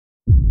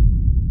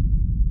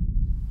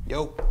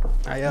Yo,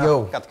 I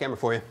got the camera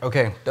for you.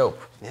 Okay, dope.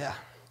 Yeah.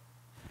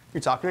 You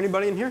talking to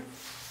anybody in here?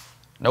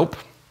 Nope.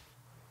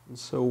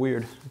 It's so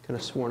weird. I could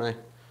have sworn I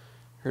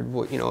heard,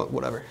 you know,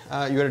 whatever.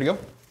 You ready to go?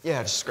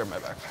 Yeah, just grab my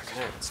backpack.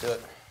 All right, let's do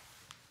it.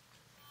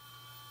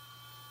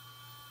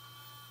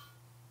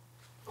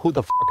 Who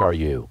the fuck are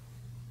you?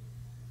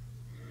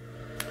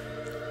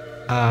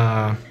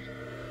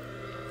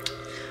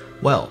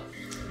 Well,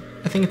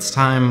 I think it's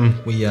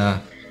time we,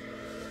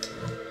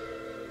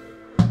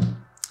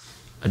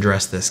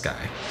 address this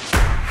guy.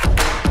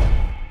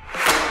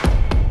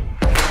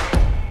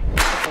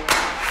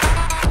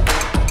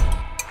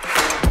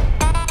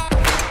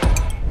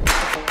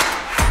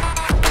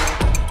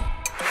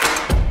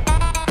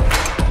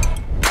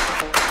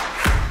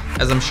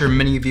 As I'm sure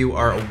many of you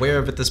are aware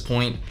of at this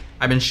point,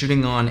 I've been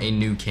shooting on a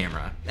new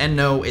camera. And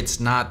no, it's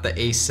not the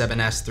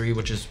A7S III,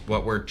 which is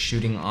what we're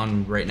shooting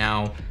on right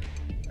now.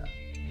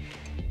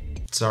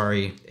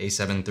 Sorry,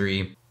 A7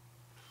 III.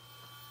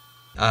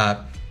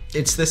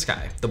 It's this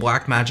guy, the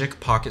Blackmagic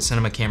Pocket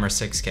Cinema Camera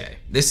 6K.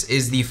 This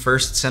is the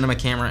first cinema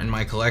camera in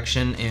my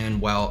collection, and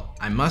while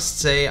I must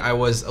say I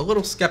was a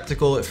little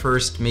skeptical at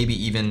first, maybe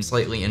even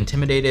slightly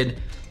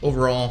intimidated,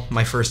 overall,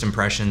 my first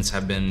impressions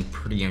have been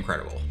pretty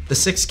incredible. The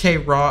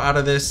 6K RAW out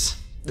of this,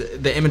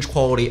 the image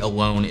quality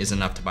alone is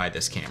enough to buy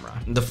this camera.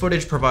 The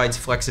footage provides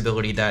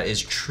flexibility that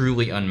is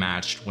truly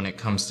unmatched when it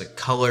comes to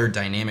color,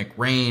 dynamic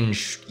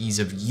range, ease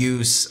of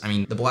use. I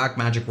mean, the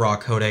Blackmagic RAW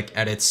codec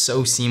edits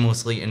so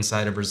seamlessly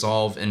inside of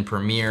Resolve and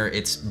Premiere.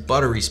 It's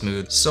buttery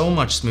smooth, so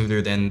much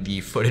smoother than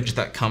the footage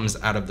that comes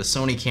out of the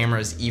Sony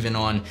cameras, even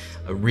on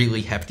a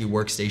really hefty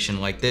workstation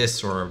like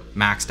this or a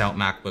maxed out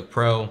MacBook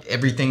Pro.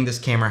 Everything this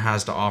camera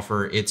has to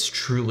offer, it's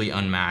truly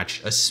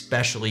unmatched,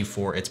 especially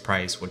for its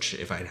price, which,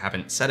 if I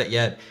haven't said it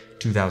yet,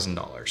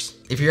 $2,000.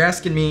 If you're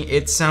asking me,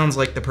 it sounds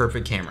like the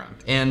perfect camera.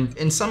 And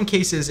in some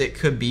cases it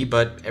could be,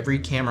 but every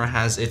camera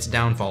has its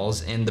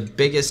downfalls, and the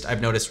biggest I've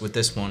noticed with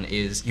this one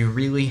is you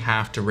really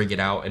have to rig it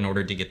out in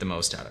order to get the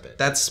most out of it.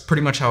 That's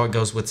pretty much how it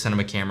goes with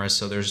cinema cameras,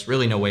 so there's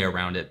really no way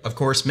around it. Of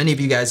course, many of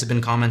you guys have been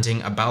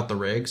commenting about the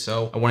rig,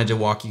 so I wanted to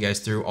walk you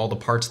guys through all the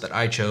parts that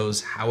I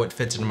chose, how it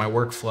fits into my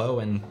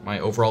workflow, and my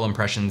overall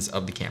impressions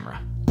of the camera.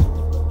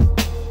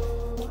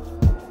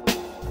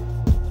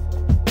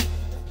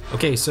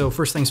 Okay, so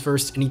first things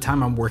first,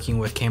 anytime I'm working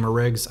with camera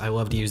rigs, I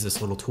love to use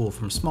this little tool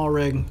from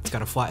SmallRig. It's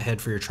got a flat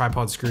head for your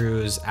tripod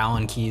screws,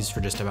 Allen keys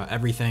for just about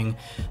everything.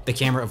 The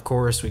camera, of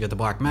course, we got the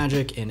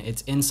Blackmagic, and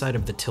it's inside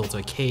of the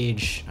Tilta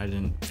cage. I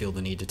didn't feel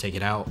the need to take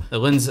it out. The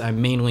lens I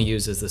mainly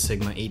use is the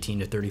Sigma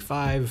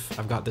 18-35.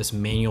 I've got this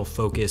manual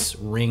focus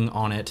ring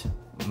on it.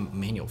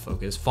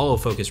 Follow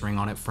focus ring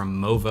on it from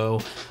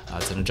Movo.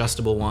 It's an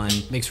adjustable one,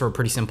 makes for a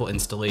pretty simple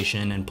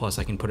installation, and plus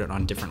I can put it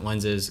on different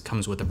lenses. It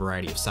comes with a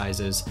variety of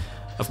sizes.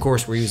 Of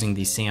course, we're using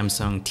the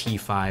Samsung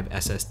T5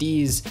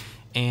 SSDs,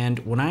 and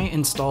when I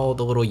install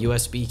the little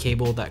USB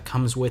cable that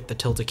comes with the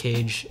Tilta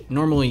cage,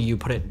 normally you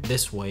put it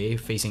this way,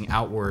 facing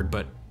outward,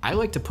 but I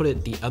like to put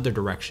it the other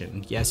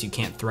direction. Yes, you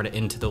can't thread it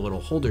into the little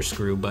holder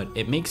screw, but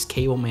it makes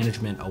cable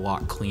management a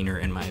lot cleaner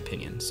in my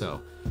opinion, so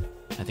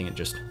I think it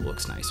just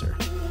looks nicer.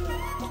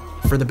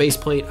 For the base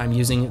plate, I'm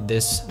using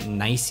this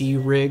Nicey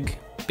rig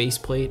base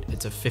plate.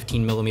 It's a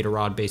 15mm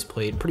rod base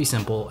plate, pretty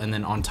simple. And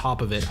then on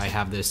top of it, I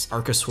have this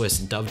Arca Swiss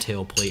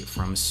dovetail plate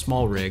from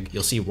SmallRig.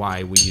 You'll see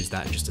why we use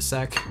that in just a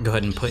sec. Go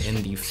ahead and put in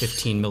the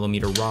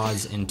 15mm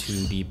rods into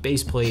the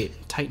base plate,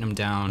 tighten them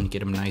down, get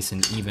them nice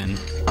and even.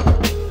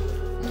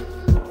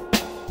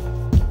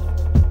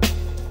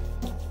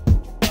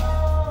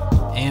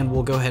 And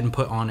we'll go ahead and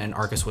put on an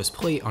Arca Swiss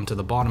plate onto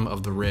the bottom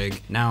of the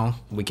rig. Now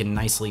we can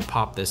nicely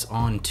pop this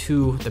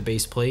onto the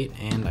base plate,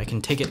 and I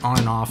can take it on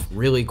and off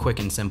really quick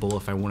and simple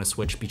if I want to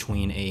switch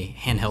between a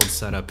handheld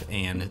setup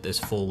and this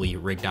fully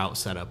rigged out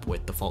setup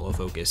with the follow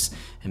focus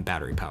and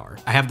battery power.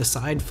 I have the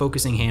side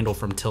focusing handle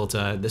from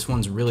Tilta. This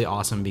one's really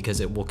awesome because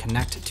it will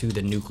connect to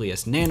the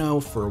Nucleus Nano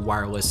for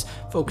wireless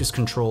focus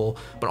control,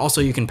 but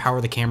also you can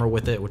power the camera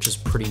with it, which is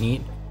pretty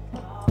neat.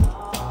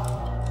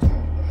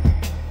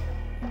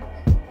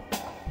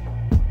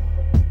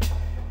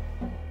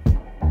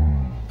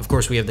 Of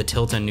course, we have the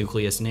Tilta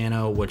Nucleus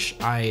Nano, which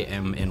I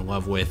am in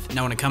love with.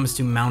 Now, when it comes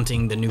to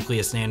mounting the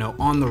Nucleus Nano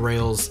on the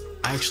rails,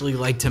 I actually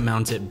like to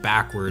mount it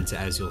backwards,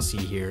 as you'll see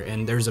here,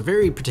 and there's a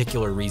very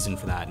particular reason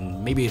for that,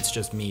 and maybe it's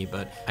just me,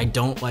 but I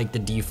don't like the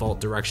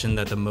default direction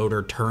that the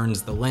motor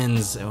turns the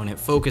lens when it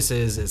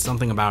focuses. It's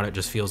something about it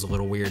just feels a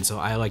little weird, so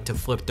I like to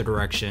flip the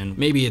direction.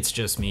 Maybe it's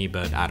just me,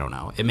 but I don't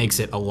know. It makes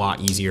it a lot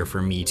easier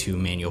for me to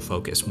manual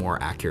focus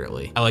more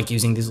accurately. I like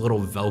using these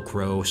little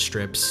Velcro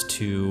strips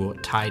to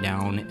tie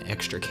down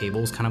extra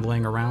cables kind of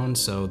laying around,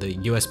 so the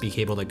USB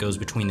cable that goes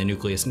between the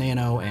Nucleus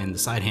Nano and the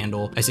side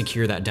handle, I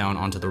secure that down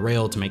onto the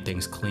rail to make things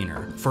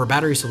cleaner. For a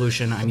battery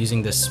solution, I'm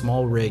using this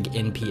SmallRig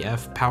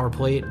NPF power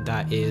plate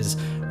that is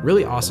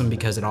really awesome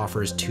because it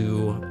offers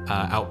two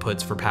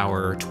outputs for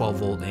power, 12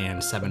 volt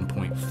and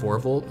 7.4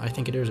 volt, I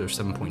think it is, or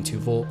 7.2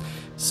 volt.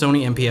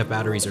 Sony NPF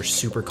batteries are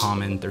super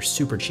common, they're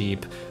super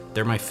cheap.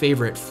 They're my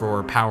favorite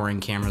for powering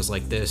cameras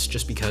like this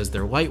just because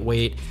they're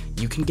lightweight.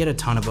 You can get a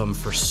ton of them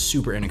for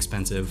super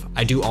inexpensive.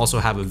 I do also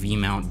have a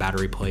V-mount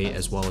battery plate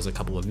as well as a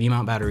couple of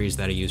V-mount batteries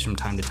that I use from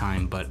time to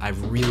time, but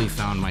I've really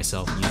found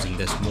myself using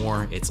this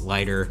more. It's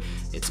lighter,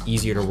 it's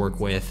easier to work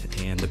with,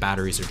 and the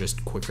batteries are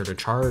just quicker to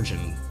charge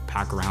and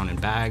pack around in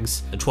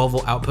bags. The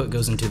 12-volt output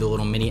goes into the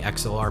little mini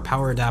XLR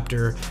power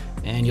adapter,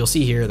 and you'll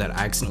see here that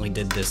I accidentally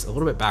did this a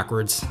little bit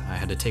backwards. I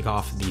had to take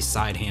off the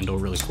side handle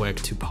really quick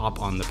to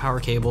pop on the power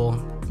cable.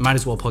 Might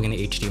as well plug in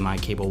the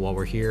HDMI cable while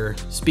we're here.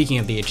 Speaking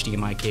of the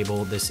HDMI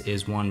cable, this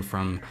is one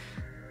from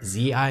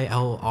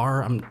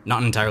ZILR. I'm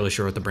not entirely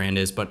sure what the brand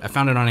is, but I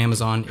found it on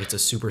Amazon. It's a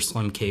super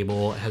slim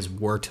cable. It has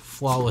worked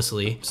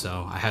flawlessly,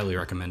 so I highly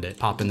recommend it.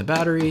 Pop in the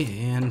battery,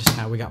 and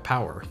now we got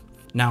power.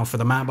 Now for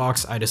the matte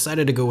box, I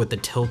decided to go with the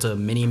Tilta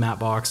mini matte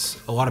box.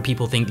 A lot of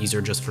people think these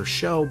are just for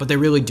show, but they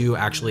really do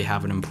actually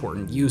have an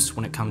important use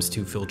when it comes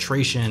to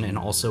filtration and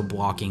also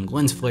blocking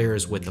lens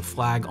flares with the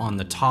flag on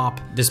the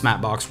top. This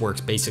matte box works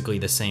basically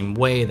the same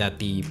way that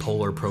the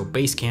Polar Pro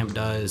base camp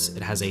does.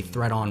 It has a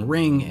thread-on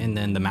ring, and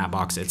then the matte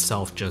box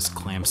itself just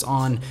clamps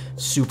on.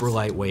 Super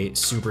lightweight,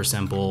 super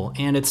simple,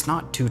 and it's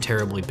not too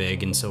terribly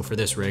big, and so for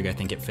this rig, I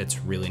think it fits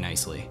really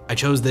nicely. I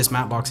chose this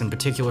matte box in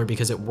particular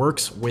because it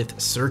works with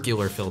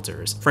circular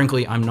filters.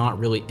 Frankly, I'm not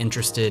really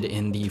interested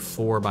in the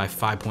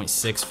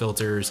 4x5.6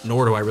 filters,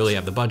 nor do I really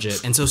have the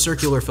budget, and so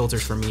circular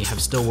filters for me have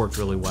still worked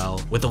really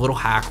well. With a little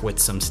hack with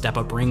some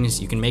step-up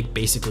rings, you can make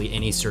basically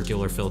any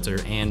circular filter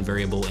and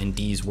variable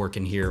NDs work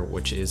in here,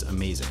 which is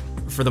amazing.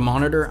 For the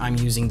monitor, I'm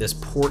using this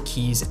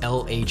Portkeys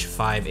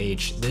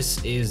LH5H.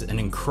 This is an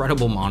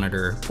incredible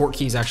monitor.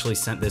 Portkeys actually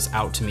sent this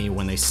out to me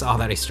when they saw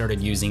that I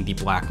started using the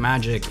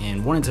Blackmagic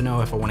and wanted to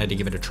know if I wanted to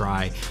give it a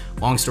try.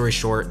 Long story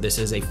short, this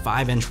is a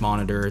 5-inch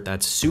monitor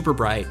that's super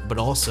bright, but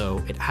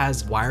also it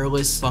has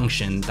wireless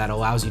function that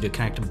allows you to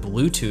connect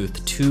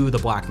Bluetooth to the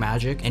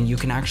Blackmagic, and you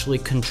can actually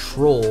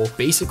control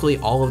basically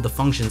all of the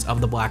functions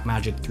of the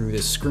Blackmagic through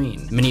this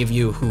screen. Many of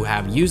you who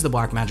have used the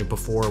Blackmagic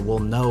before will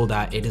know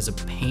that it is a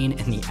pain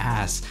in the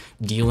ass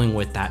dealing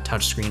with that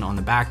touchscreen on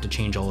the back to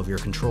change all of your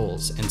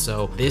controls. And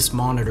so this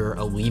monitor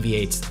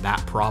alleviates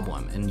that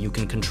problem, and you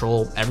can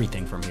control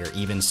everything from here,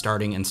 even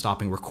starting and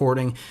stopping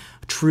recording.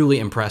 Truly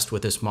impressed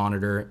with this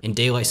monitor. In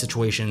daylight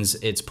situations,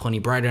 it's plenty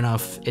bright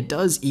enough. It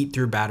does eat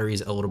through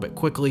batteries a little bit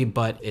quickly,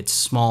 but it's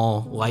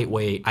small,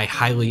 lightweight. I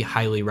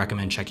highly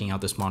recommend checking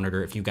out this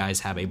monitor if you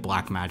guys have a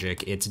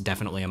Blackmagic. It's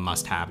definitely a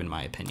must-have in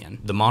my opinion.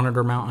 The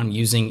monitor mount I'm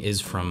using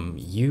is from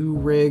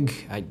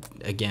U-Rig.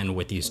 Again,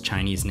 with these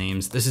Chinese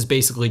names. This is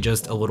basically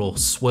just a little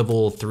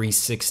swivel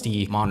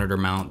 360 monitor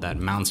mount that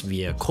mounts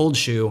via cold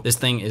shoe. This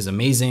thing is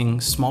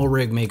amazing. Small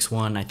Rig makes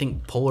one. I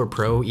think Polar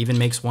Pro even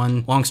makes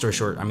one. Long story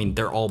short, I mean,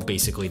 they're all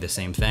basically the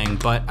same thing,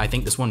 but I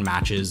think this one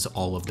matches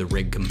all of the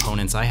rig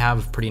components I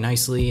have pretty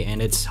nicely,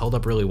 and it's held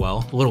up really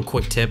well. A little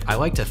quick tip, I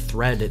like to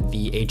thread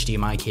the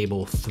HDMI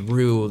cable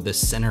through the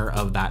center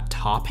of that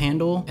top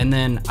handle, and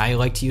then I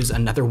like to use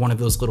another one of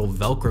those little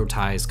Velcro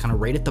ties kind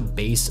of right at the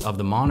base of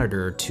the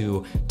monitor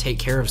to take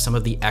care of some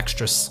of the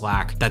extra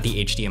slack that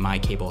the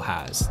HDMI cable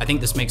has. I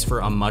think this makes for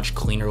a much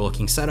cleaner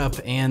looking setup,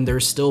 and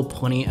there's still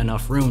plenty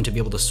enough room to be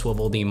able to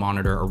swivel the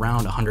monitor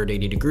around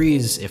 180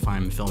 degrees if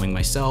I'm filming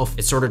myself.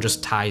 It sort of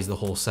just ties the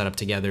whole setup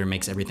together,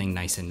 makes everything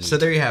nice and neat. So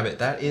there you have it.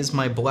 That is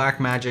my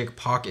Blackmagic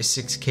Pocket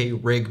 6K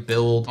rig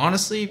build.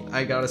 Honestly,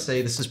 I gotta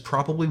say, this is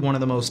probably one of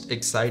the most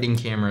exciting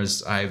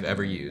cameras I've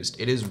ever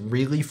used. It has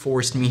really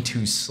forced me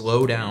to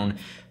slow down,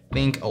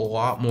 think a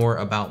lot more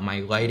about my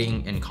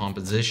lighting and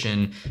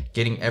composition,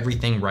 getting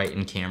everything right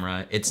in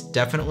camera. It's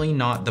definitely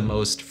not the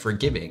most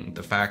forgiving.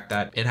 The fact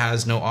that it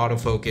has no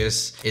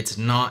autofocus, it's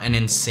not an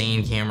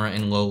insane camera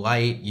in low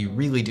light. You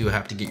really do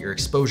have to get your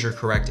exposure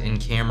correct in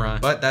camera,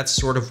 but that's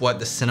sort of what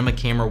the cinema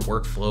camera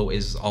workflow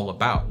is all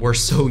about. We're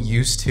so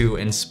used to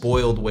and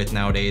spoiled with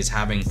nowadays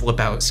having flip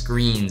out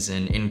screens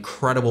and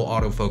incredible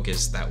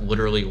autofocus that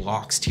literally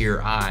locks to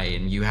your eye,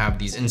 and you have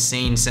these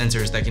insane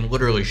sensors that can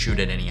literally shoot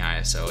at any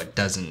ISO. It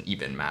doesn't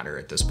even matter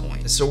at this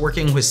point. So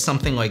working with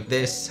something like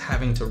this,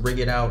 having to rig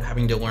it out,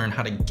 having to learn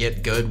how to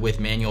get good with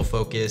manual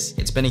focus,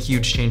 it's been a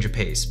huge change of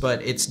pace, but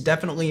it's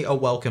definitely a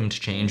welcomed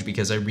change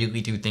because I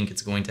really do think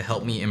it's going to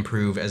help me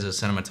improve as a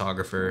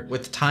cinematographer.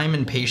 With time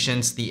and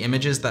patience, the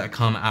images that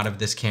come out of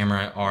this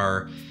camera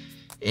are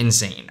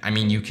insane. I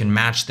mean, you can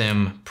match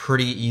them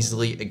pretty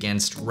easily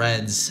against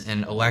Reds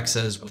and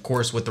Alexas, of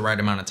course, with the right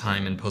amount of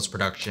time in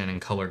post-production and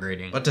color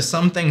grading. But to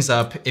sum things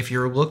up, if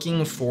you're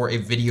looking for a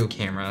video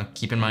camera,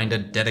 keep in mind a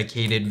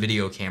dedicated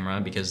video camera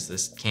because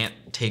this can't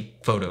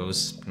take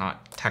photos,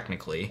 not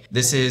technically.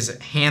 This is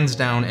hands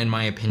down, in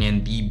my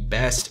opinion, the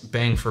best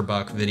bang for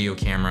buck video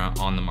camera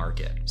on the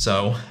market.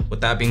 So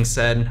with that being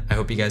said, I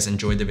hope you guys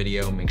enjoyed the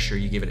video. Make sure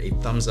you give it a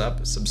thumbs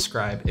up,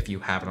 subscribe if you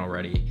haven't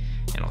already,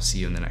 and I'll see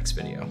you in the next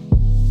video.